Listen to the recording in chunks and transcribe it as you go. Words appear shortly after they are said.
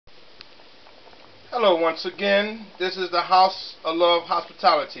Hello once again. This is the House of Love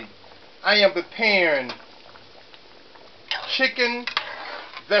Hospitality. I am preparing chicken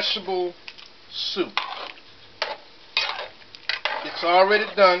vegetable soup. It's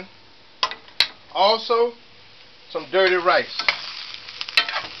already done. Also, some dirty rice.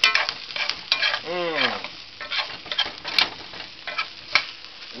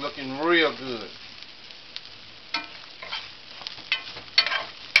 Looking real good.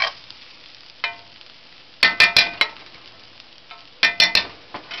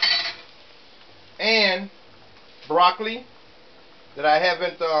 And broccoli that I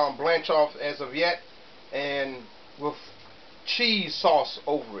haven't blanched off as of yet, and with cheese sauce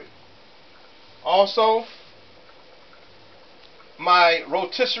over it. Also, my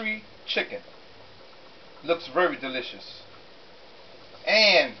rotisserie chicken looks very delicious,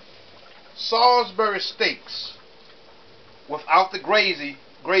 and Salisbury steaks without the gravy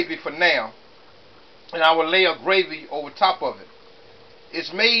for now, and I will lay a gravy over top of it.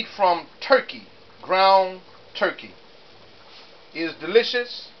 It's made from turkey, ground turkey. It is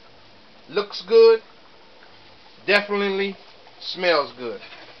delicious, looks good, definitely smells good.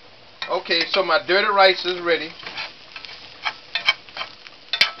 Okay, so my dirty rice is ready.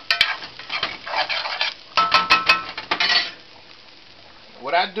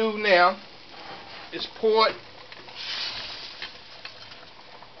 What I do now is pour it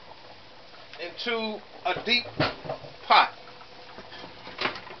into a deep pot.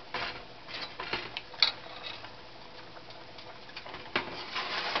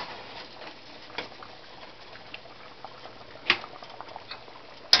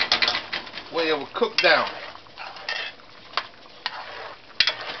 Where it will cook down.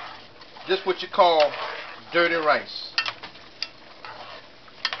 Just what you call dirty rice.